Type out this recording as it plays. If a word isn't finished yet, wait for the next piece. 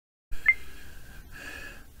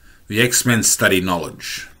The X-Men study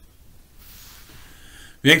knowledge.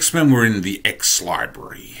 The X-Men were in the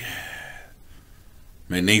X-Library.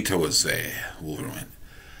 Magneto was there. Wolverine went,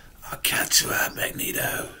 "I'll catch you out,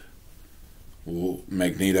 Magneto." Well,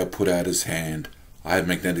 Magneto put out his hand. "I have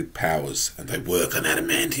magnetic powers, and they work on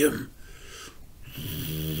adamantium."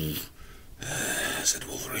 Said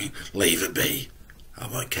Wolverine, "Leave it be. I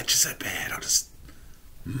won't catch you so bad. I'll just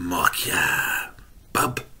mock ya,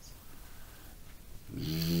 bub."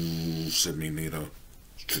 Said Magneto.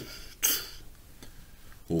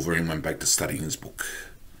 Wolverine went back to studying his book,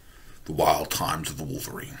 The Wild Times of the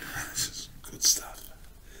Wolverine. This is good stuff.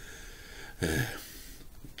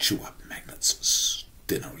 Chew up magnets for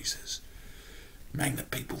dinner, he says. Magnet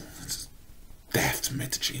people. It's daft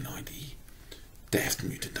metagene ID. Daft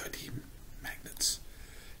mutant ID magnets.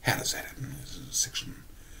 How does that happen? There's a section.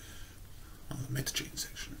 Oh, the metagene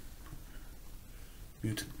section.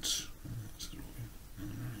 Mutants.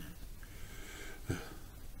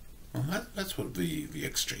 Well, that's what the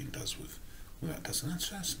X gene does with that, doesn't it? That's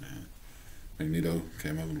fascinating. Magneto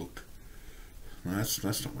came over and looked. No, that's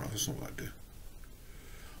not right. That's not what I do.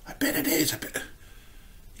 I bet it is. I bet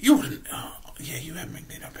you wouldn't. Yeah, you have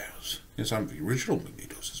Magneto powers. Yes, I'm the original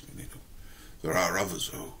Magneto, says Magneto. There are others,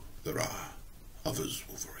 though. There are others,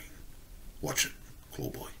 Wolverine. Watch it,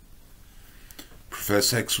 Clawboy.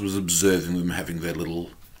 Professor X was observing them having their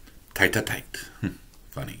little tete-a-tete.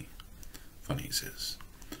 Funny. Funny, he says.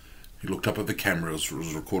 He looked up at the camera as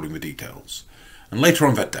was recording the details. And later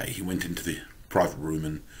on that day, he went into the private room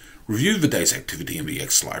and reviewed the day's activity in the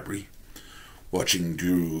X-Library, watching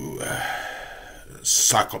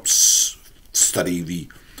Cyclops study the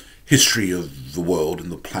history of the world in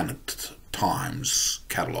the Planet Times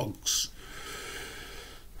catalogues.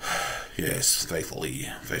 Yes, faithfully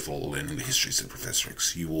learning the history, said Professor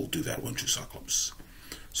X. You will do that, won't you, Cyclops?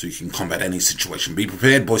 So you can combat any situation. Be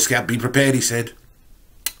prepared, Boy Scout, be prepared, he said.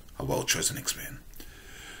 A well-chosen X-Man.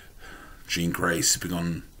 Jean Grey sipping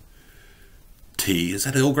on tea. Is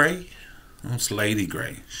that Earl Grey? Oh, it's Lady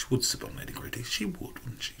Grey. She would sip on Lady Grey tea. She would,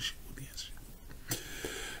 wouldn't she? She would, yes. She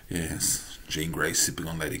would. Yes, Jean Grey sipping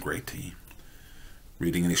on Lady Grey tea.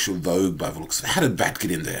 Reading an issue of Vogue by the looks of it. How did that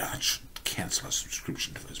get in there? I should cancel our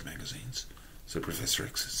subscription to those magazines. So Professor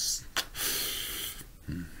X is...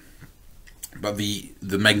 But the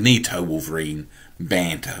Magneto Wolverine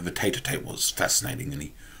banter, the tete-a-tete was fascinating, and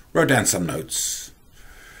he wrote down some notes,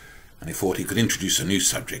 and he thought he could introduce a new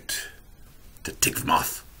subject to tick them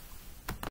off.